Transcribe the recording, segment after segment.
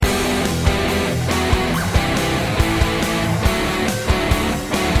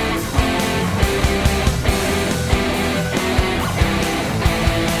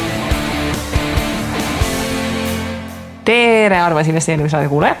tere, armas investeerimisraadi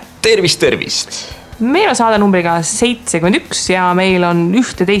kuule. Tervist! Meil on saade numbriga 71 ja meil on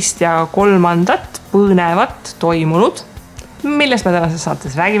 11 ja 3 põnevat toimunud, millest me tänases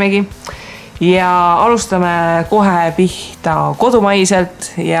saates räägimegi. Ja alustame kohe pihta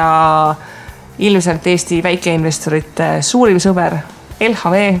kodumaiselt ja ilmselt Eesti väikeinvestorite suurim sõber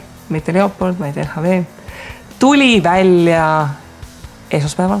LHV, mitte Leopold, vaid LHV, tuli välja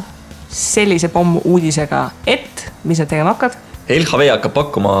esmaspäeval sellise uudisega, et mis nad tegema hakkad? LHV hakkab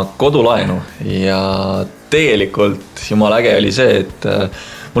pakkuma kodulaenu ja tegelikult jumala äge oli see, et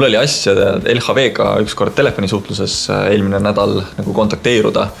mul oli asja LHV-ga ükskord telefonisuhtluses eelmine nädal nagu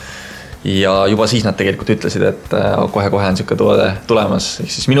kontakteeruda ja juba siis nad tegelikult ütlesid, et kohe-kohe on siuke toode tulemas.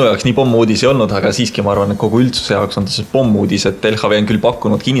 Ehk siis minu jaoks nii pommuudis ei olnud, aga siiski ma arvan, et kogu üldsuse jaoks on see pommuudis, et LHV on küll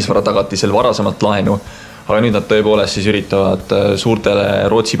pakkunud kinnisvara tagatisel varasemalt laenu, aga nüüd nad tõepoolest siis üritavad suurtele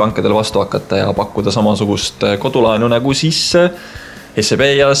Rootsi pankadele vastu hakata ja pakkuda samasugust kodulaenu nagu siis SEB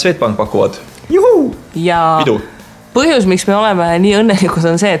ja Swedbank pakuvad. Juhu! Ja pidu. Põhjus, miks me oleme nii õnnelikud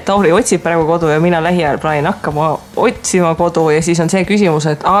on see, et Tauri otsib praegu kodu ja mina lähiajal plaanin hakkama otsima kodu ja siis on see küsimus,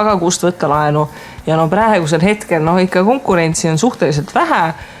 et aga kust võtta laenu. Ja praegusel hetkel ikka konkurentsi on suhteliselt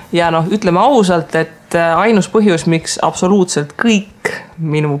vähe ja ütleme ausalt, et ainus põhjus, miks absoluutselt kõik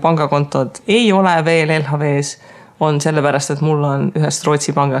minu pangakontod ei ole veel LHV-s, on sellepärast, et mul on ühest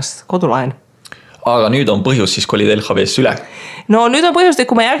Rootsi pangast kodulaen. Aga nüüd on põhjus siis, kui olid LHV-s üle? No nüüd on põhjus, et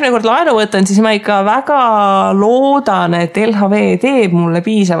kui ma järgmine kord laenu võtan, siis ma ikka väga loodan, et LHV teeb mulle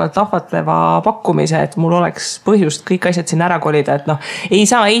piisavalt ahvatleva pakkumise, et mul oleks põhjust kõik asjad siin ära kolida. Et ei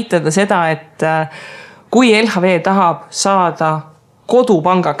saa eitada seda, et kui LHV tahab saada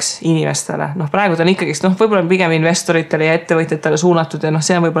kodupangaks inimestele. Praegu ta on ikkagi võib-olla pigem investoritele ja ettevõtjatele suunatud ja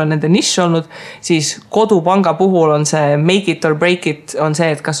see on võib-olla nende nišš olnud, siis kodupanga puhul on see make it or break it, on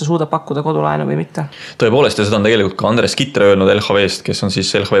see, et kas sa suudab pakkuda kodulaenu või mitte. Tõepoolest ja seda on tegelikult ka Andres Kitre öelnud LHV-st, kes on siis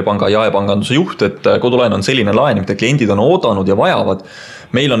LHV panga jaepanganduse juht, et kodulaen on selline laen, mida kliendid on oodanud ja vajavad.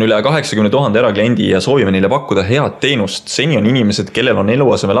 Meil on üle 80 000 erakliendi ja soovime neile pakkuda head teenust. Seni on inimesed, kellel on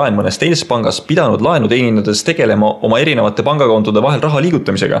eluaseme laen mõnes teises pangas, pidanud laenu teenindades tegelema oma erinevate pangakontode vahel raha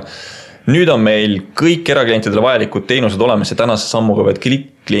liigutamisega. Nüüd on meil kõik eraklientidele vajalikud teenused olemas ja tänase sammuga võivad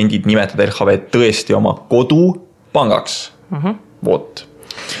kliendid nimetada LHV tõesti oma kodupangaks. Voot.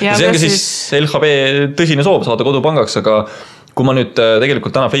 Ja see on ka siis LHV tõsine soov saada kodupangaks, aga kui ma nüüd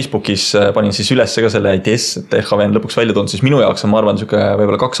tegelikult täna Facebookis panin siis üles ka selle ITS, et LHV on lõpuks välja toonud, siis minu jaoks on, ma arvan,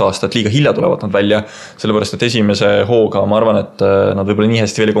 võib-olla 2 aastat liiga hilja tulevad nad välja, sellepärast, et esimese hooga ma arvan, et nad võib-olla nii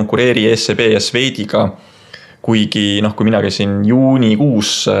hästi veel ei konkureeri SEB ja Swediga, kuigi kui mina käisin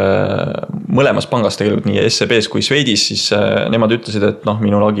juunikuus mõlemas pangas tegelikult nii SEBs kui Swedis, siis nemad ütlesid, et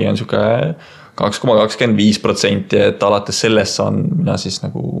minu lagi on 2,25%, et alates sellest saan mina siis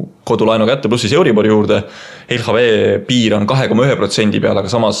nagu kodulaenu kätte pluss siis Euribori juurde. LHV piir on 2,1% peal, aga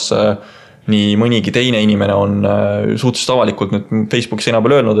samas nii mõnigi teine inimene on suhteliselt avalikult nüüd Facebookis enam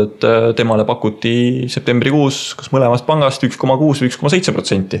veel öelnud, et temale pakuti septembrikuus kas mõlemast pangast 1,6 või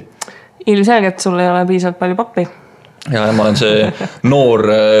 1,7%. Ilmselgelt sul ei ole piisavalt palju pappi. Ja ma olen see noor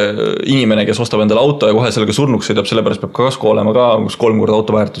inimene, kes ostab endale auto ja kohe sellega surnuks sõidab, sellepärast peab ka kasko olema ka, kus 3 korda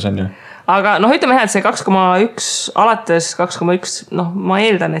auto väärtus on ju. Aga ütleme hea, et see 2,1 alates 2,1, ma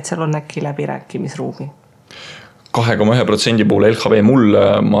eeldan, et seal on äkki läbirääkimisruumi. 2,1% puhul LHV mul,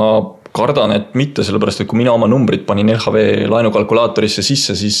 ma kardan, et mitte, sellepärast, et kui mina oma numbrid panin LHV laenukalkulaatorisse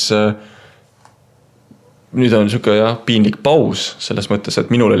sisse, siis nüüd on siuke piinlik paus selles mõttes,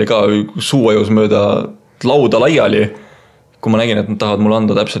 et minul oli ka suuajus mööda lauda laiali, kui ma nägin, et nad tahavad mulle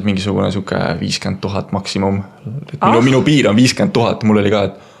anda täpselt mingisugune siuke 50 000 maksimum. Minu piir on 50 000, mul oli ka,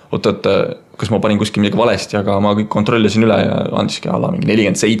 et kas ma panin kuskil midagi valesti, aga ma kõik kontrollisin üle ja andiski alla mingi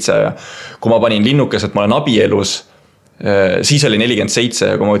 47 ja kui ma panin linnukes, et ma olen abielus, siis oli 47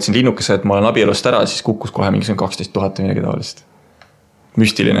 ja kui ma võtsin linnukes, et ma olen abielust ära, siis kukkus kohe mingi 12 000 või midagi taolist.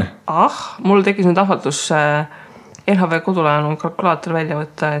 Müstiline. Mul tekkis nüüd ahvatlus LHV kodulaenu kalkulaator välja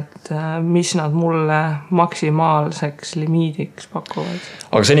võtta, et mis nad mulle maksimaalseks limiidiks pakuvad.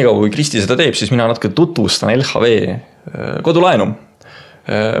 Aga senikaua, kui Kristi seda teeb, siis mina natuke tutvustan LHV kodulaenu.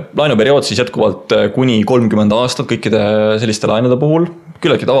 Laenuperiood siis jätkuvalt kuni 30 aastat kõikide selliste laenude puhul.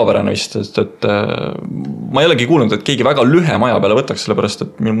 Küllaltki tavapärane vist, et ma ei olegi kuulnud, et keegi väga lühem aja peale võtaks, sellepärast,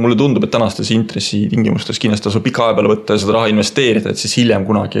 et mulle tundub, et tänastes intressi tingimustes kindlasti tasub pika aja peale võtta ja seda raha investeerida, et siis hiljem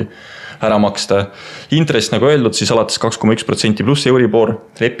kunagi ära maksta. Intress, nagu öeldud, siis alates 2,1% pluss Euribor,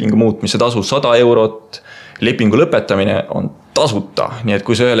 lepingu muutmise tasu 100 €, lepingu lõpetamine on tasuta. Nii et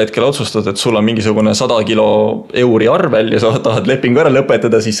kui sa ühel hetkel otsustad, et sul on mingisugune 100 € arvel ja sa tahad lepingu ära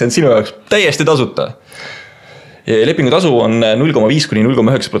lõpetada, siis see on sinu jaoks täiesti tasuta. lepingutasu on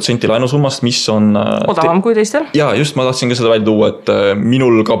 0,5–0,9% laenusummast, mis on odavam kui teistel. Ja just ma tahtsin ka seda välja tuua, et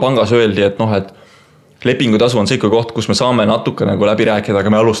minul ka pangas öeldi, et noh, et lepingutasu on see ikka koht, kus me saame natuke nagu läbi rääkida, aga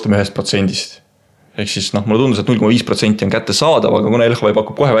me alustame 1%. Ehk siis noh, mulle tundus, et 0,5% on kätte saadav, aga kuna LHV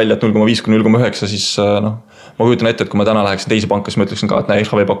pakub kohe välja, et 0,5–0,9, siis noh, ma kujutan ette, et kui ma täna läheksin teise panka, siis ma ütleksin ka, et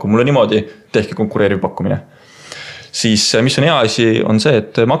LHV pakub mulle niimoodi, tehke konkureeriv pakkumine. Siis mis on hea asi, on see,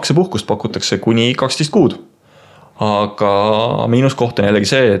 et maksepuhkust pakutakse kuni 12 kuud. Aga miinuskoht on jällegi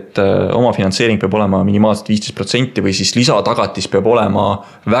see, et oma finantseering peab olema minimaalselt 15% või siis lisatagatis peab olema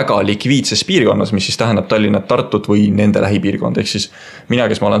väga likviidses piirkonnas, mis siis tähendab Tallinnat, Tartut või nende lähipiirkond. Ehk siis mina,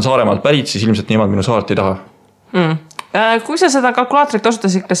 kes ma olen Saaremaalt pärit, siis ilmselt niimoodi minu saart ei taha. Kui sa seda kalkulaatorit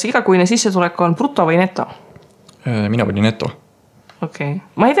kasutasid, kas igakuine sissetulek on bruto või neto? Mina panin neto. Okei.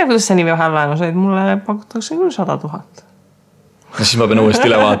 Ma ei tea, kuidas see nimi vahel laenu said, mulle pakutakse küll 100 000. Ja siis ma pean uuesti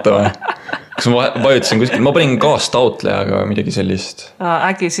üle vaatama. Kas ma vajutasin kuskil, ma panin kaastaotlejaga midagi sellist.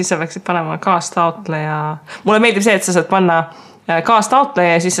 Äkki siis sa peaksid panema kaastaotleja. Mulle meeldib see, et sa saad panna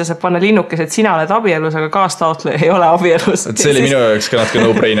kaastaotleja ja siis sa saad panna linnukes, et sina oled abielus, aga kaastaotleja ei ole abielus. Et see oli minu jaoks ka natuke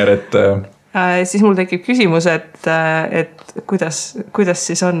no-brainer, et siis mul tekib küsimus, et kuidas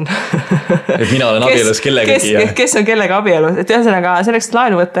siis on? Et mina olen abielus kellegagi. Kes on kellega abielus? Et ühesõnaga, selleks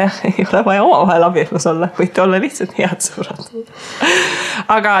laenu võtta ei ole vaja omavahel abielus olla, võite olla lihtsalt head sõbrad.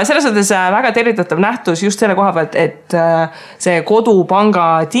 Aga selles mõttes väga tervitatav nähtus just selle koha pealt, et see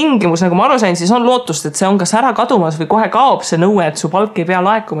kodupanga tingimus, nagu ma aru sain, siis on lootust, et see on kas ära kadumas või kohe kaob see nõue, et su palk ei pea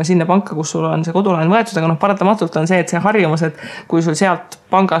laekuma sinna panka, kus sul on see kodulaen võetud, aga paratamatult on see, et see harjumus, et kui sul sealt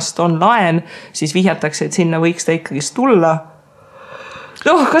pangast on laen, siis vihjatakse, et sinna võiks ta ikkagist tulla.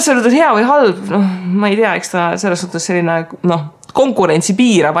 Kas see on hea või halb? Ma ei tea, eks ta selles suhtes selline konkurentsi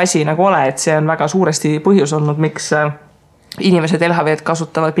piirav asi nagu ole, et see on väga suuresti põhjus olnud, miks inimesed LHV-d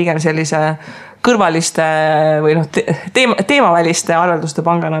kasutavad pigem sellise kõrvaliste või teemaväliste arvelduste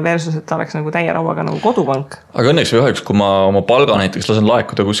pangana versus, et ta oleks nagu täie rauaga nagu kodupank. Aga õnneks või üheks, kui ma oma palga näiteks lasen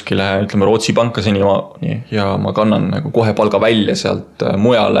laekuda kuskile, ütleme Rootsi panka seni ja ma kannan nagu kohe palga välja sealt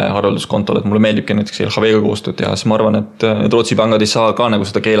mujale arvelduskontole, et mulle meeldibki näiteks LHV-ga koostööd ja siis ma arvan, et Rootsi pangad ei saa ka nagu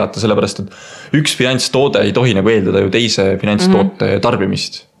seda keelata, sellepärast, et üks finantstoode ei tohi nagu eeldada ju teise finantstoote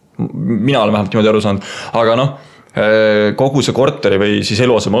tarbimist. Mina olen vähemalt niimoodi aru saanud, aga kogu see korteri või siis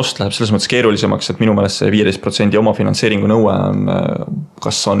eluaseme ost läheb selles mõttes keerulisemaks, et minu meelest see 15% oma finantseeringu nõue on,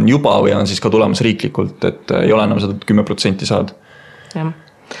 kas on juba või on siis ka tulemas riiklikult, et ei ole enam seda 10% saad. Jah.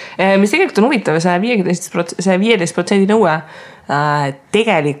 Mis tegelikult on huvitav, see 15% nõue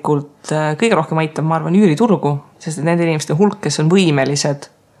tegelikult kõige rohkem aitab, ma arvan, üüriturgu, sest et nende inimeste hulk, kes on võimelised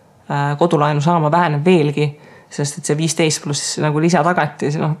kodulaenu saama, väheneb veelgi. Sest et see 15 pluss nagu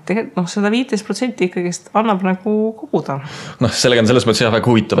lisatagatis, tegelikult seda 15% ikkagist annab nagu koguda. Sellega on selles mõttes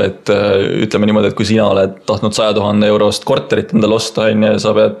väga huvitav, et ütleme niimoodi, et kui sina oled tahtnud 100 000 eurost korterit endale osta, ja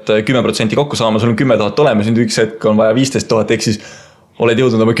sa pead 10% kokku saama, sul on 10 000 olemas, nüüd üks hetk on vaja 15 000, ehk siis oled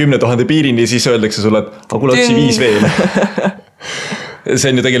jõudnud oma 10 000 piirini, siis öeldakse sulle, et kuule otsi 5 veel.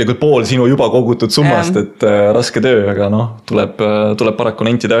 See on ju tegelikult pool sinu juba kogutud summast, et raske töö, aga tuleb paraku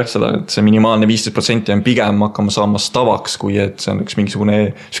nentida seda, et see minimaalne 15% on pigem hakkama saamas tavaks, kui et see on üks mingisugune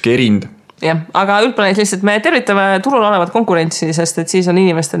erind. Jah, aga üldplaneis lihtsalt me tervitame turul olevat konkurentsi, sest et siis on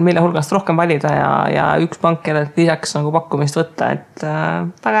inimestel mille hulgast rohkem valida ja üks pank, kellelt lisaks nagu pakkumist võtta, et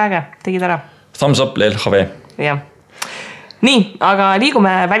väga äge, tegid ära. Thumbs up LHV. Jah. Nii, aga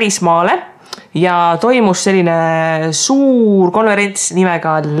liigume välismaale. Ja toimus selline suur konverents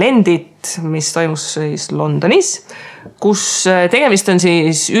nimega Lendit, mis toimus siis Londonis, kus tegemist on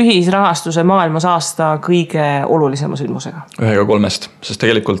siis ühisrahastuse maailmas aasta kõige olulisema sündmusega. 1/3, sest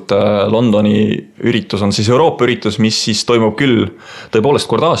tegelikult Londoni üritus on siis Euroopa üritus, mis siis toimub küll tõepoolest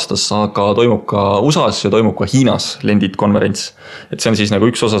kord aastas, aga toimub ka USAs ja toimub ka Hiinas Lendit konverents. Et see on siis nagu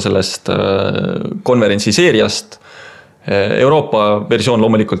üks osa sellest konverentsi seeriast. Euroopa versioon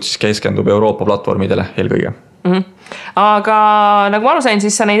loomulikult siis keskendub Euroopa platvormidele eelkõige. Aga nagu ma aru sain,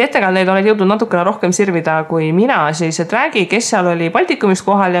 siis sa neid ettekandeid oled jõudnud natukene rohkem sirvida kui mina, siis et räägi, kes seal oli Baltikumist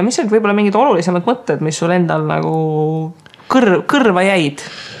kohal ja mis olid võib-olla mingid olulisemad mõtted, mis sul endal nagu kõrva jäid?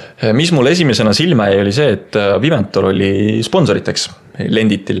 Mis mul esimesena silma jäi oli see, et Vimentor oli sponsoriteks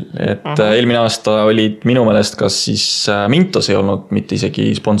Lenditil, et eelmine aasta olid minu meelest kas siis Mintos ei olnud mitte isegi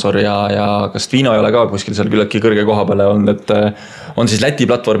sponsor ja kas Tvino ei ole ka kuskil seal küllaltki kõrge koha peale olnud, et on siis Läti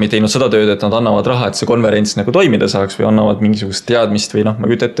platvormi teinud seda tööd, et nad annavad raha, et see konverents nagu toimida saaks või annavad mingisugust teadmist või ma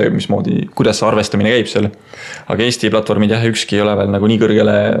kujutan ette, mismoodi, kuidas see arvestamine käib seal. Aga Eesti platvormid ükski ei ole veel nagu nii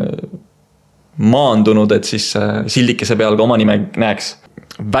kõrgele maandunud, et siis sildikese peal ka oma nime näeks.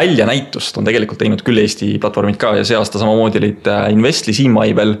 Väljanäitust on tegelikult teinud küll Eesti platvormid ka ja see aasta samamoodi olid Investli, Siim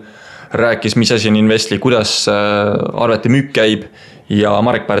Maibel, rääkis, mis asi on Investly, kuidas arvete müük käib ja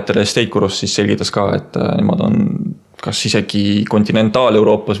Marek Pärtel Estate Gurus siis selgitas ka, et nemad on kas isegi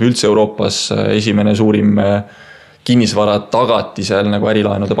kontinentaal-Euroopas või üldse Euroopas esimene suurim kinnisvara tagatisel nagu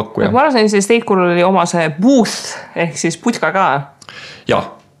ärilaenude pakkuja. Ma arvasin, et Estate Gurul oli oma see booth ehk siis putka ka. Jah.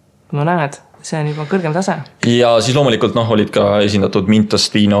 No näed, see on juba kõrgem tase. Ja siis loomulikult olid ka esindatud Mintos,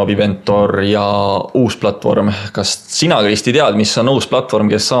 Vino, Viventor ja uus platvorm. Kas sina, Kristi, tead, mis on uus platvorm,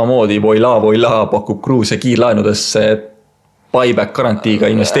 kes samamoodi Voila pakub kruus ja kiirlaenudesse buyback garantiiga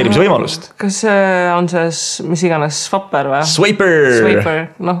investeerimise võimalust? Kas on see, mis iganes, Swapper või? Swiper,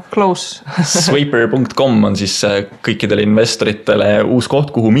 close. Swiper.com on siis kõikidele investoritele uus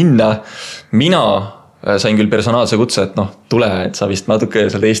koht, kuhu minna. Mina sain küll personaalse kutse, et tule, et sa vist natuke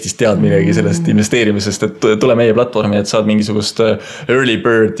sealt Eestist tead midagi sellest investeerimisest, et tule meie platvormi, et saad mingisugust early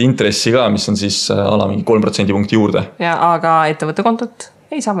bird intressi ka, mis on siis ala mingi 3% punkti juurde. Ja, aga ettevõtte kontot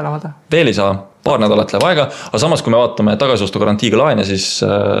ei saa veel avada. Veel ei saa, paar nädalat läheb aega, aga samas kui me vaatame tagasiostu garantiiga laene, siis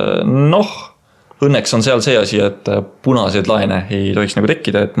õnneks on seal see asi, et punaseid laene ei tohiks nagu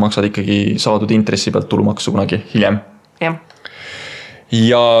tekkida, et maksad ikkagi saadud intressi pealt tulumaksu kunagi hiljem. Jah.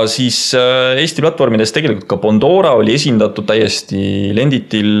 Ja siis Eesti platvormides tegelikult ka Bondora oli esindatud täiesti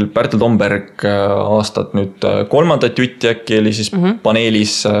Lenditil, Pärtel Tomberg aastat nüüd 3. jutti äkki oli siis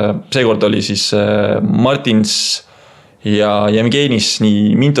paneelis, seekord oli siis Martins ja Jevgenis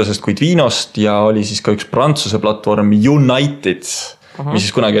nii Mintosest kui Vinost ja oli siis ka üks Prantsuse platvorm United, mis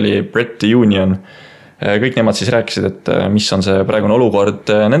siis kunagi oli Brett Union. Kõik nemad siis rääkisid, et mis on see praegune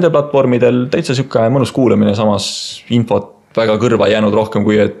olukord nende platvormidel, täitsa siuke mõnus kuulamine, samas infot väga kõrva jäänud rohkem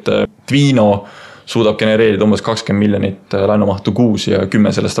kui, et Vino suudab genereerida umbes 20 miljonit laenumahtu kuus ja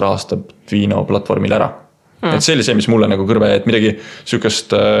 10 sellest rahastab Vino platvormil ära. Et see oli see, mis mulle nagu kõrve, et midagi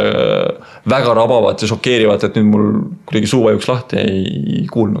sükest väga rabavat ja šokeerivat, et nüüd mul kuidagi suuvajuks lahti ei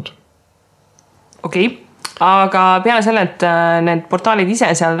kuulnud. Okei. Aga peale selle, et need portaalid ise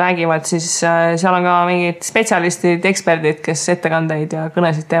seal räägivad, siis seal on ka mingid spetsialistid, eksperdid, kes ettekandeid ja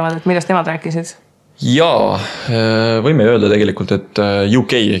kõnesid teevad, et millest nemad rääkisid? Jaa, võime öelda tegelikult, et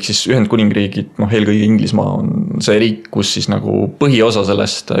UK ehk siis Ühendkuningriigid, eelkõige Inglismaa on see riik, kus siis nagu põhiosa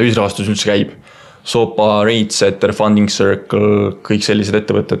sellest ühisrahastus üldse käib. Sopa, RateSetter, Funding Circle, kõik sellised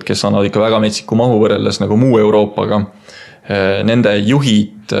ettevõtted, kes annavad ikka väga metsiku mahu võrreldes nagu muu Euroopaga. Nende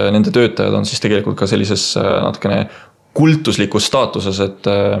juhid, nende töötajad on siis tegelikult ka sellises natukene kultuslikus staatuses, et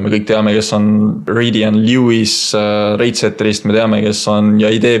me kõik teame, kes on Radian Lewis RateSetterist, me teame, kes on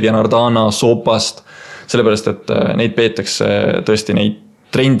Jaidev ja Nardana Sopast, sellepärast, et neid peetakse tõesti neid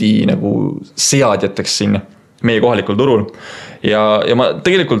trendi nagu seadjateks siin meie kohalikul turul. Ja ma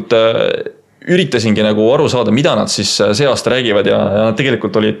tegelikult üritasingi nagu aru saada, mida nad siis see aasta räägivad ja nad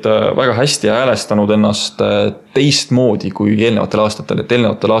tegelikult olid väga hästi häälestanud ennast teistmoodi kui eelnevatel aastatel, et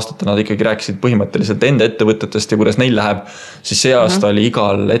eelnevatel aastatel nad ikkagi rääkisid põhimõtteliselt enda ettevõtetest ja kuidas neil läheb, siis see aasta oli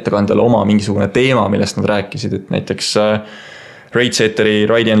igal ettekandjal oma mingisugune teema, millest nad rääkisid, et näiteks RateSetteri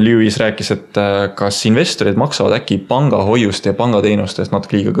Ryan Lewis rääkis, et kas investorid maksavad äkki pangahoiust ja pangateenustest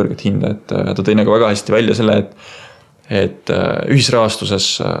natuke liiga kõrget hinda, et ta tõi nagu väga hästi välja selle, et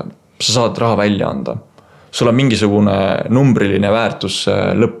ühisrahastuses sa saad raha välja anda. Sul on mingisugune numbriline väärtus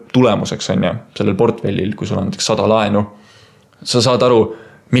lõpptulemuseks on ja sellel portfellil, kui sul on näiteks 100 laenu. Sa saad aru,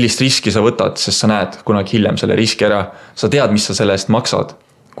 millist riski sa võtad, sest sa näed kunagi hiljem selle riski ära. Sa tead, mis sa selle eest maksad.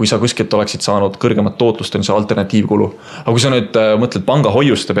 Kui sa kuskilt oleksid saanud kõrgemat tootlust, on see alternatiivkulu. Aga kui sa nüüd mõtled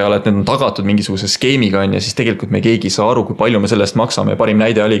pangahoiuste peale, et need on tagatud mingisuguse skeemiga on ja siis tegelikult me keegi ei saa aru, kui palju me selle eest maksame. Parim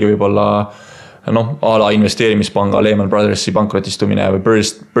näide oligi võib-olla ala investeerimispanga Lehman Brothersi pankrotistumine või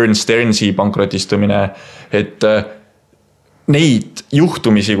Burn Stearnsi pankrotistumine, et neid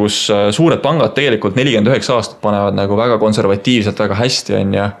juhtumisi, kus suured pangad tegelikult 49 aastat panevad nagu väga konservatiivselt, väga hästi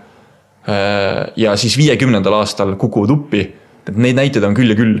on ja siis 50. aastal kukuvad uppi, et neid näiteid on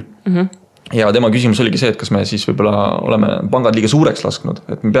küll ja küll. Ja tema küsimus oligi see, et kas me siis võib-olla oleme pangad liiga suureks lasknud,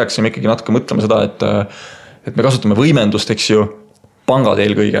 et me peaksime ikkagi natuke mõtlema seda, et me kasutame võimendust, eks ju, pangad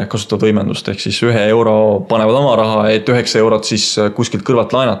eelkõige kasutavad võimendust, ehk siis 1 euro panevad oma raha, et 9 eurot siis kuskilt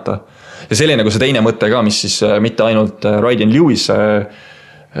kõrvalt laenata. Ja see oli nagu see teine mõte ka, mis siis mitte ainult Ryan Lewis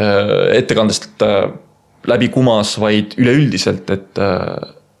ettekandest läbi kumas, vaid üleüldiselt, et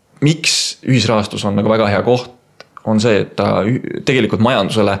miks ühisrahastus on nagu väga hea koht, on see, et ta tegelikult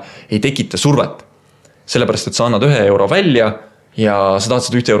majandusele ei tekita survet. Sellepärast, et sa annad 1 euro välja ja sa tahad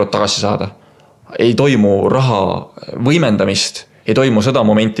seda 1 eurot tagasi saada. Ei toimu raha võimendamist, ei toimu seda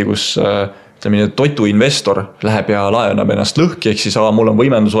momenti, kus toitu investor läheb ja laenab ennast lõhki, ehk siis mul on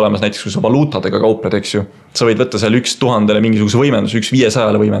võimendus olemas, näiteks kui sa valuutadega kaupled, eks ju. Sa võid võtta seal 1000 mingisuguse võimendus,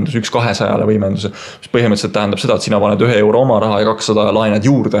 500 võimendus, 200 võimendus, mis põhimõtteliselt tähendab seda, et sina paned 1 euro oma raha ja 200 laenad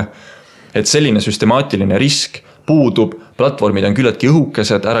juurde. et selline süstemaatiline risk puudub, platvormid on küllaltki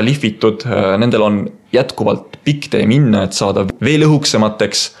õhukesed, ära lihvitud, nendel on jätkuvalt pikk tee minna, et saada veel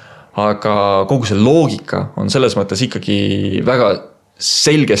õhuksemateks, aga kogu see loogika on selles mõttes ikkagi väga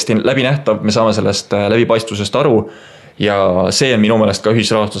selgesti läbinähtav, me saame sellest läbipaistvusest aru ja see on minu meelest ka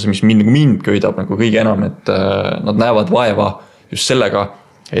ühisrahastus, mis mind köidab nagu kõige enam, et nad näevad vaeva just sellega,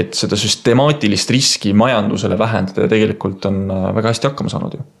 et seda süstemaatilist riski majandusele vähendada ja tegelikult on väga hästi hakkama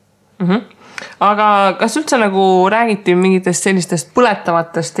saanud ju. Aga kas üldse nagu räägiti mingitest sellistest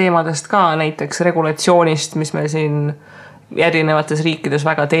põletavatest teemadest ka, näiteks regulatsioonist, mis meil siin erinevates riikides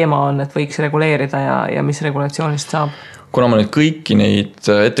väga teema on, et võiks reguleerida ja mis regulatsioonist saab? Kuna ma nüüd kõiki neid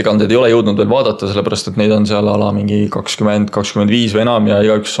ettekandeid ei ole jõudnud veel vaadata, sellepärast et neid on seal ala mingi 20-25 või enam ja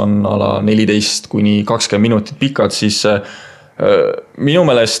igaüks on ala 14 kuni 20 minutit pikad, siis minu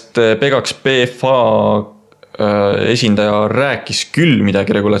meelest Pegaks BFA esindaja rääkis küll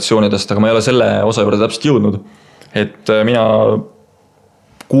midagi regulatsioonidest, aga ma ei ole selle osa juurde täpselt jõudnud. Et mina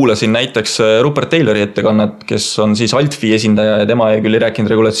kuulasin näiteks Rupert Taylori ettekannet, kes on siis Altfi esindaja ja tema küll ei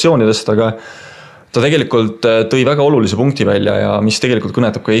rääkinud regulatsioonidest, aga ta tegelikult tõi väga olulise punkti välja ja mis tegelikult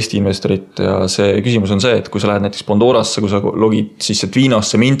kõnetab ka Eesti investorit ja see küsimus on see, et kui sa lähed näiteks Pandorasse, kui sa logid sisse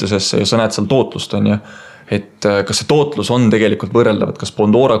Twinosse, Mintosesse ja sa näed seal tootlust on ja et kas see tootlus on tegelikult võrreldav, et kas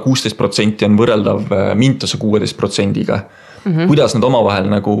Pandora 16% on võrreldav Mintose 16%-ga. Kuidas nad omavahel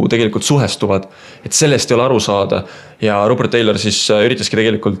nagu tegelikult suhestuvad, et sellest ei ole aru saada ja Rupert Taylor siis üritaski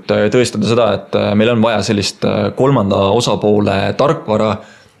tegelikult tõestada seda, et meil on vaja sellist kolmanda osapoole tarkvara,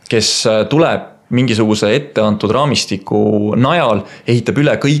 kes tuleb mingisuguse etteantud raamistiku najal, ehitab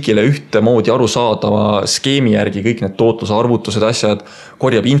üle kõigile ühte moodi arusaadava skeemi järgi kõik need tootluse arvutused, asjad,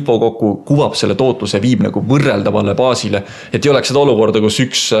 korjab info kokku, kuvab selle tootluse, viib nagu võrreldavale baasile, et ei oleks seda olukorda, kus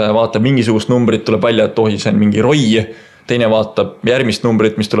üks vaatab mingisugust numbrit, tuleb välja, et tohi see on mingi roi, teine vaatab järgmist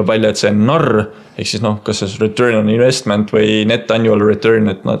numbrit, mis tuleb välja, et see on narr, ehk siis kas see return on investment või net annual return,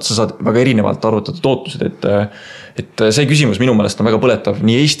 et sa saad väga erinevalt arvutada tootlused, et see küsimus minu meelest on väga põletav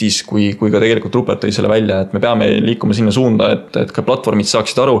nii Eestis kui ka tegelikult Rupert tõi selle välja, et me peame liikuma sinna suunda, et ka platvormid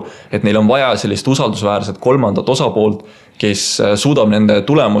saaksid aru, et neil on vaja sellist usaldusväärset kolmandat osapoolt, kes suudab nende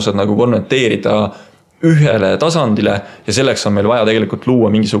tulemused nagu konverteerida ühele tasandile ja selleks on meil vaja tegelikult luua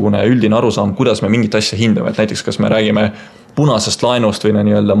mingisugune üldine arusaam, kuidas me mingit asja hindame, et näiteks kas me räägime punasest laenust või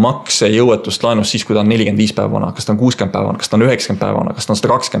nii-öelda makse jõuetust laenust siis, kui ta on 45 päeva vana, kas ta on 60 päeva vana, kas ta on 90 päeva vana, kas ta on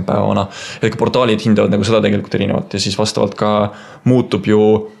 120 päeva vana, et portaalid hindavad nagu seda tegelikult erinevalt ja siis vastavalt ka muutub ju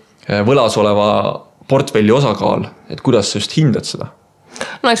võlas oleva portfelli osakaal, et kuidas sa just hindad seda?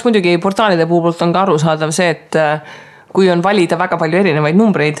 No eks muidugi portaalide puhult on ka arusaadav see, et kui on valida väga palju erinevaid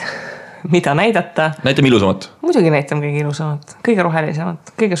numbreid, mida näidata. Näitame ilusamat. Muidugi näitame kõige ilusamat, kõige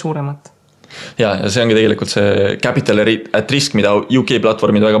rohelisemat, kõige suuremat. Ja see ongi tegelikult see capital at risk, mida UK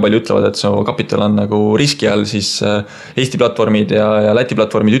platvormid väga palju ütlevad, et see kapital on nagu riski all, siis Eesti platvormid ja Läti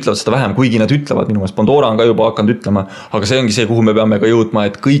platvormid ütlevad seda vähem, kuigi nad ütlevad, minu meelest Pandora on ka juba hakanud ütlema, aga see ongi see, kuhu me peame ka jõudma,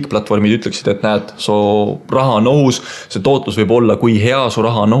 et kõik platvormid ütleksid, et näed, su raha on ohus, see tootlus võib olla, kui hea su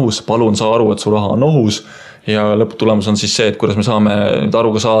raha on ohus, palun saa aru, et su raha on ohus ja lõputulemus on siis see, et kuidas me saame nüüd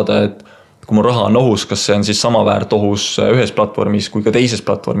aru ka saada, et kui mul raha on ohus, kas see on siis sama väärt ohus ühes platvormis kui ka teises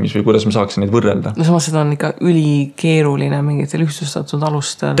platvormis või kuidas me saaks neid võrrelda? No samas seda on ikka ülikeeruline mingitel ühtsustatud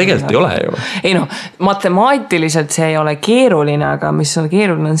alustel. Tegelikult ei ole ju. Ei no, matemaatiliselt see ei ole keeruline, aga mis on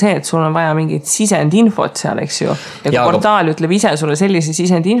keeruline on see, et sul on vaja mingit sisendinfot seal, eks ju. Ja kui portaal ütleb ise sulle sellise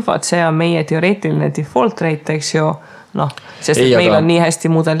sisendinfot, see on meie teoreetiline default rate, eks ju. Sest et meil on nii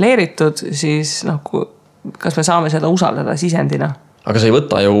hästi modelleeritud, siis kas me saame seda usaldada sisendina? Aga sa ei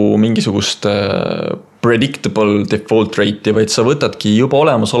võta ju mingisugust predictable default rate'i, vaid sa võtadki juba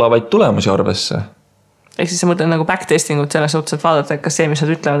olemasolevaid tulemusi arvesse. Ehk siis sa mõtled nagu backtestingut selles suhtes, et vaadata, et kas see, mis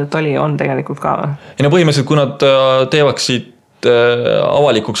nad ütlevad, et on tegelikult ka. Ja põhimõtteliselt, kui nad teevaksid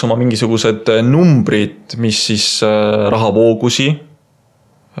avalikuks oma mingisugused numbrid, mis siis rahavoogusi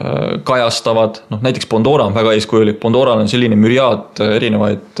kajastavad, näiteks Pandora on väga eeskujulik, Pandoral on selline müriaad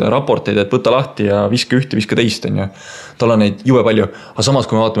erinevaid raporteid, et võta lahti ja viska ühte, viska teist, on ju. Tal on neid jube palju, aga samas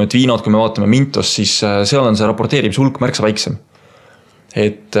kui me vaatame Twinot, kui me vaatame Mintos, siis seal on see raporteerimise hulk märksa väiksem.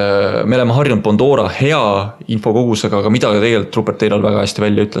 Et me oleme harjunud Pandora hea infokogusega, aga mida tegelikult Rupert Taylor väga hästi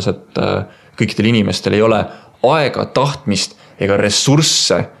välja ütles, et kõikidel inimestel ei ole aega, tahtmist ega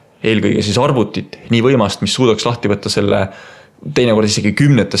ressursse, eelkõige siis arvutit, nii võimast, mis suudaks lahti võtta selle teinekord isegi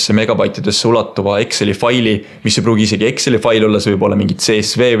 10 megabaitidesse ulatuva Exceli faili, mis ei pruugi isegi Exceli fail olla, see võib olla mingi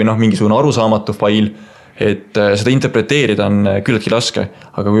CSV või mingisugune arusaamatu fail, et seda interpreteerida on küllaltki raske,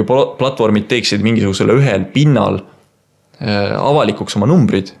 aga kui platvormid teeksid mingisugusele ühel pinnal avalikuks oma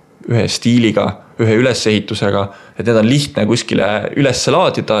numbrid ühe stiiliga, ühe ülesehitusega, et need on lihtne kuskile üles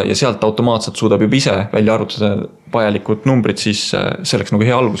laadida ja sealt automaatselt suudab juba ise välja arvutada vajalikud numbrid, siis selleks nagu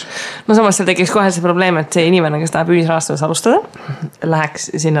hea algus. No samas seal tekiks kohe see probleem, et see inimene, kes tahab ühisrahastus alustada, läheks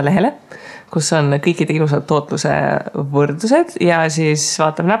sinna lehele, kus on kõikide ilusad tootluse võrdlused ja siis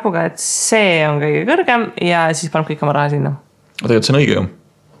vaatab näpuga, et see on kõige kõrgem ja siis paneb kõik oma raha sinna. Tegelikult see on õige ju.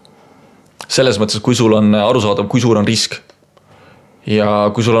 Selles mõttes, kui sul on arusaadav, kui suur on risk ja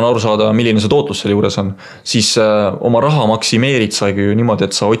kui sul on arusaadav, milline see tootlus selle juures on, siis oma raha maksimeerid sa ju niimoodi,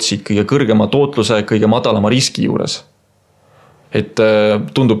 et sa otsid kõige kõrgema tootluse, kõige madalama riski juures. Et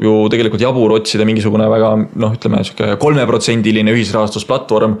tundub ju tegelikult jabur otsida mingisugune väga, ütleme, 3%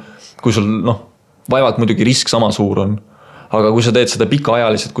 ühisrahastusplatvorm, kui sul, vaevalt muidugi risk sama suur on. Aga kui sa teed seda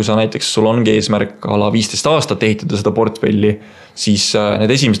pikaajaliselt, kui sa näiteks sul ongi eesmärk ala 15 aastat ehitada seda portfelli, siis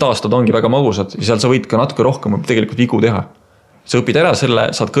need esimesed aastad ongi väga magusad ja seal sa võid ka natuke rohkem tegelikult vigu teha. Sa õpid ära selle,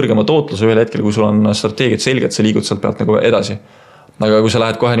 saad kõrgema tootluse ühel hetkel, kui sul on strateegiad selged, sa liigud sealt pealt nagu edasi. Aga kui sa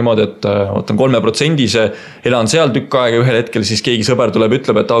lähed kohe niimoodi, et võtan 3%, elan seal tükk aega ühel hetkel, siis keegi sõber tuleb ja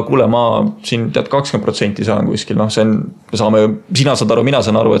ütleb, et kuule, ma siin tead 20% saan kuskil, see on, sina saad aru, mina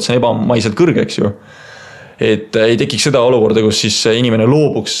saan aru, et see on ebamaiselt kõrge, eks ju. Et ei tekiks seda olukorda, kus siis inimene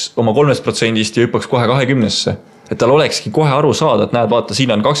loobuks oma 3% ja hüppaks kohe 20%-sse. Et tal olekski kohe aru saada, et näed, vaata,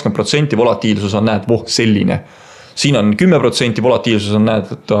 siin on 20% volatiilsus on, näed, selline. Siin on 10% volatiilsus on, näed,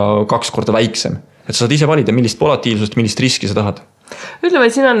 2 korda väiksem. Et sa saad ise valida, millist volatiilsust, millist riski sa tahad. Ütleme,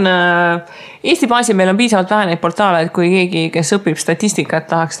 et siin on Eesti baasil meil on piisavalt vähe neid portaale, et kui keegi, kes õpib statistikat,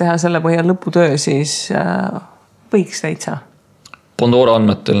 tahaks teha selle põhjal lõputöö, siis võiks täitsa. Pandora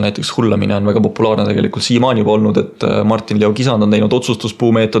andmetel näiteks hullamine on väga populaarne tegelikult siiamaani juba olnud, et Martin Leo Kisand on teinud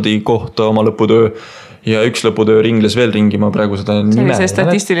otsustuspuu meetodi kohta oma lõputöö ja üks lõputöö ringles veel ringi, ma praegu seda nime. See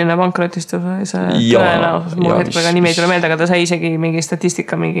statistiline pankrotistus, see tõenäosus, mul hetkega nimi ei tule meelde, aga ta sai isegi mingi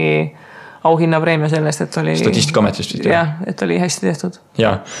statistika, mingi auhinnapreemia sellest, et oli Statistikaametist vist, jah, et oli hästi tehtud.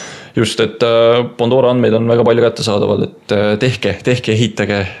 Ja, just, et Pandora andmeid on väga palju kättesaadavad, et tehke,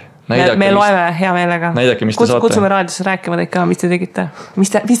 ehitage. Me loeme hea meelega. Näidake, mis te saate. Kutsume raadios rääkima teikka, mis te tegite.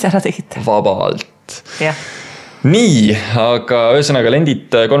 Mis te ära tegite? Vabalt. Ja. Nii, aga ühesõnaga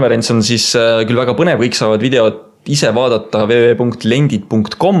Lendit konverents on siis küll väga põnev, kõik saavad videot ise vaadata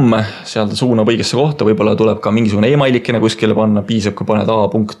www.lendit.com, seal suunab õigesse kohta, võib-olla tuleb ka mingisugune e-mailikene kuskile panna, piisab, kui paned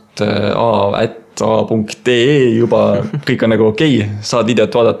a.a.a.de juba, kõik on nagu okei, saad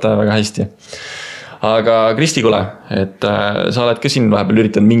videot vaadata väga hästi. Aga Kristi, kuule, et sa oled ka siin vahepeal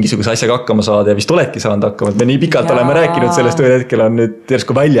üritanud mingisuguse asjaga hakkama saada ja vist oledki saanud hakkama, et me nii pikalt oleme rääkinud sellest ühel hetkel on nüüd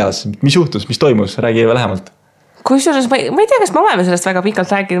järsku väljas. Mis juhtus, mis toimus, räägi lähemalt. Kusjuures ma ei tea, kas me oleme sellest väga pikalt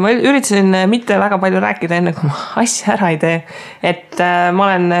rääkinud, ma üritasin mitte väga palju rääkida enne, kui ma asja ära ei tee. Et ma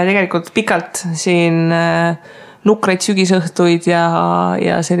olen tegelikult pikalt siin nukraid sügisõhtuid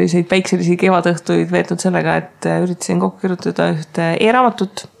ja selliseid päikselisi kevadõhtuid veetnud sellega, et üritasin kokku kirjutada ühte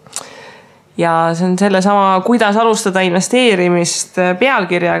e-raamatut. Ja see on selle sama, kuidas alustada investeerimist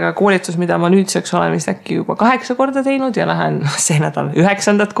pealkirjaga koolitus, mida ma nüüdseks olen vist äkki juba 8 korda teinud ja lähen see nädal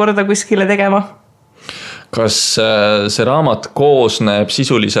 9. korda kuskile tegema. Kas see raamat koosneb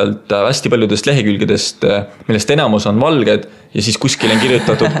sisuliselt hästi paljudest lehekülgedest, millest enamus on valged ja siis kuskil on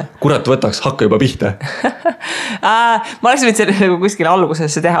kirjutatud, kurat võtaks, hakka juba pihta? Ma oleks võid selle nagu kuskil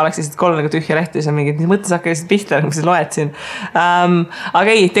algusesse teha, oleks lihtsalt 3 nagu tühja lehti, see on mingid mõttes hakka lihtsalt pihta, nagu sa loed siin. Aga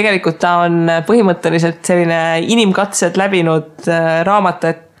ei, tegelikult ta on põhimõtteliselt selline inimkatsed läbinud raamat,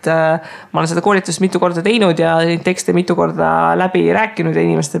 et ma olen seda koolitust mitu korda teinud ja tekste mitu korda läbi rääkinud ja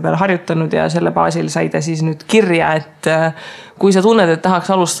inimeste peale harjutanud ja selle baasil sai ta siis nüüd kirja, et kui sa tunned, et tahaks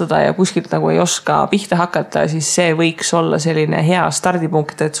alustada ja kuskilt nagu ei oska pihta hakata, siis see võiks olla selline hea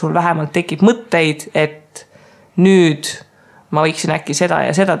stardipunkt, et sul vähemalt tekib mõtteid, et nüüd ma võiksin äkki seda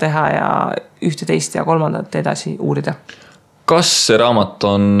ja seda teha ja 1, 2 ja 3 edasi uurida. Kas see raamat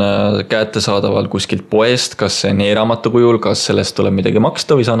on kättesaadaval kuskilt poest, kas see on e-raamatu kujul, kas sellest tuleb midagi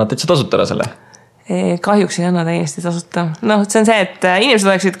maksta või sa annad täitsa tasuta ära selle? Kahjuks ei anna täiesti tasuta. See on see, et inimesed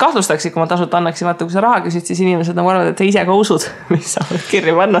oleksid kahtlustaksid, kui ma tasuta annaksin, vaata, kui sa raha küsid, siis inimesed on arvanud, et sa ise ka usud, mis sa oled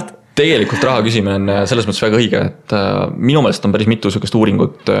kirja pannud. Tegelikult raha küsimine on selles mõttes väga õige, et minu meelest on päris mitu sellist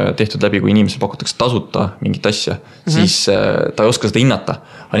uuringut tehtud läbi, kui inimesel pakutakse tasuta mingit asja, siis ta ei oska seda hinnata.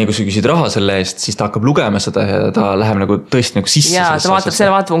 Aga nii kui sa küsid raha selle eest, siis ta hakkab lugema seda ja ta läheb nagu tõesti nagu sisse. Ja ta vaatab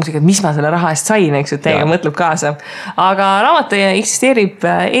selle vaatepunktiga, et mis ma selle raha eest sain, eks, et teiega mõtleb kaasa. Aga raamat eksisteerib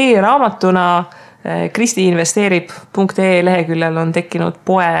e-raamatuna. kristiinvesteerib.ee leheküljel on tekkinud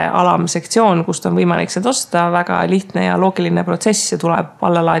poe alamsektsioon, kust on võimalik seda osta, väga lihtne ja loogiline protsess ja tuleb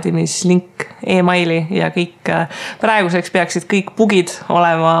allalaadimislink e-maili ja kõik praeguseks peaksid kõik bugid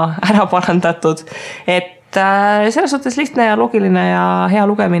olema ära parandatud, et selles suhtes lihtne ja loogiline ja hea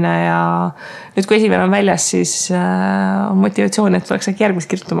lugemine ja nüüd kui esimene on väljas, siis on motivatsioon, et tuleks äkki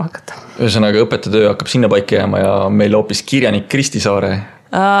järgmist kirjutama hakata. Ühesõnaga õpetajatöö hakkab sinna paika jääma ja meil hoopis kirjanik Kristi Saare.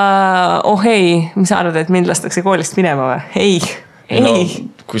 Ei, mis sa arvad, et mind lastakse koolist minema või? Ei. No,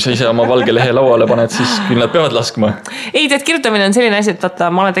 kui sa ise oma valge lehe lauale paned, siis küll nad peavad laskma. Ei, tead, kirjutamine on selline asi, et vaata,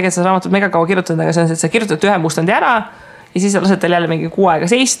 ma olen tegelikult seda raamatut mega kaua kirjutanud, aga see on see, et sa kirjutad ühe mustandi ära ja siis sa lased tal jälle mingi 6 aega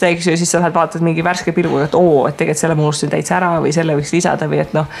seista, eks ju, ja siis sa lähed vaatad mingi värske pilguga, et et tegelikult selle ma unustasin täitsa ära või selle võiks lisada või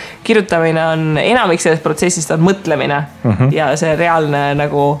et kirjutamine on, enamik sellest protsessist on mõtlemine ja see reaalne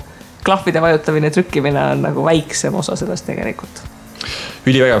nagu klahvide vajutamine, trükkimine on nagu väiksem osa sellest tegelikult.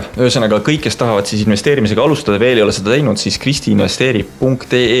 Ülivägev. Ühesõnaga kõik, kes tahavad siis investeerimisega alustada, veel ei ole seda teinud, siis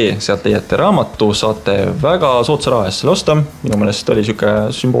kristiinvesteerib.ee, sealt leiate raamatu, saate väga sootsa raha eest selle osta. Minu mõnest oli siuke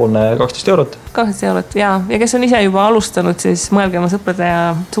sümboolne 12 eurot. 12 eurot, ja kes on ise juba alustanud, siis mõelge oma sõprade ja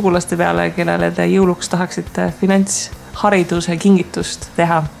sugulaste peale, kellele te jõuluks tahaksite finantshariduse kingitust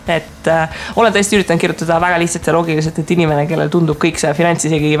teha. Et olen tõesti üritanud kirjutada väga lihtsalt ja loogiliselt, et inimene, kellel tundub kõik see finants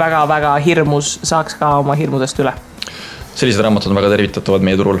isegi väga-väga hirmus, saaks ka oma hirmudest üle. Sellised raamatud on väga tervitatavad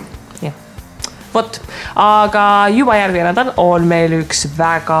meie turul. Ja. Vot, aga juba järgmine nädal on meil üks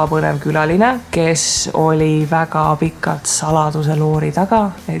väga põnev külaline, kes oli väga pikalt saladuse loori taga,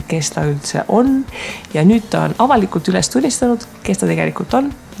 et kes ta üldse on. Ja nüüd ta on avalikult üles tunnistanud, kes ta tegelikult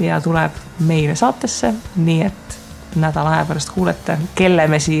on ja tuleb meile saatesse, nii et nädala aja pärast kuulete, kelle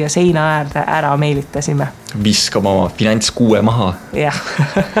me siia seina äärde ära meilitasime. Viskama oma finantskuue maha. Jah.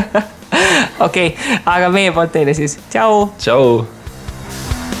 Okei, aga meie poolt teile siis. Tšau! Tšau!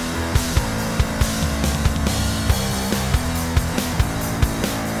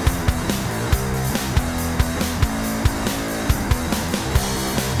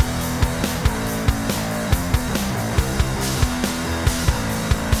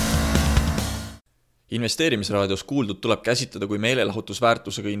 Investeerimisraadios kuuldud tuleb käsitleda kui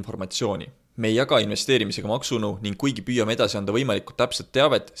meelelahutusväärtusega informatsiooni. Me ei jaga investeerimisega maksunu ning kuigi püüame edasi anda võimalikult täpset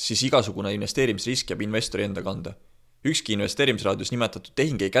teavet, siis igasugune investeerimisrisk jääb investori enda kanda. Ükski investeerimisraadios nimetatud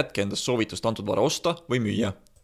tehing ei kätke endast soovitust antud vara osta või müüa.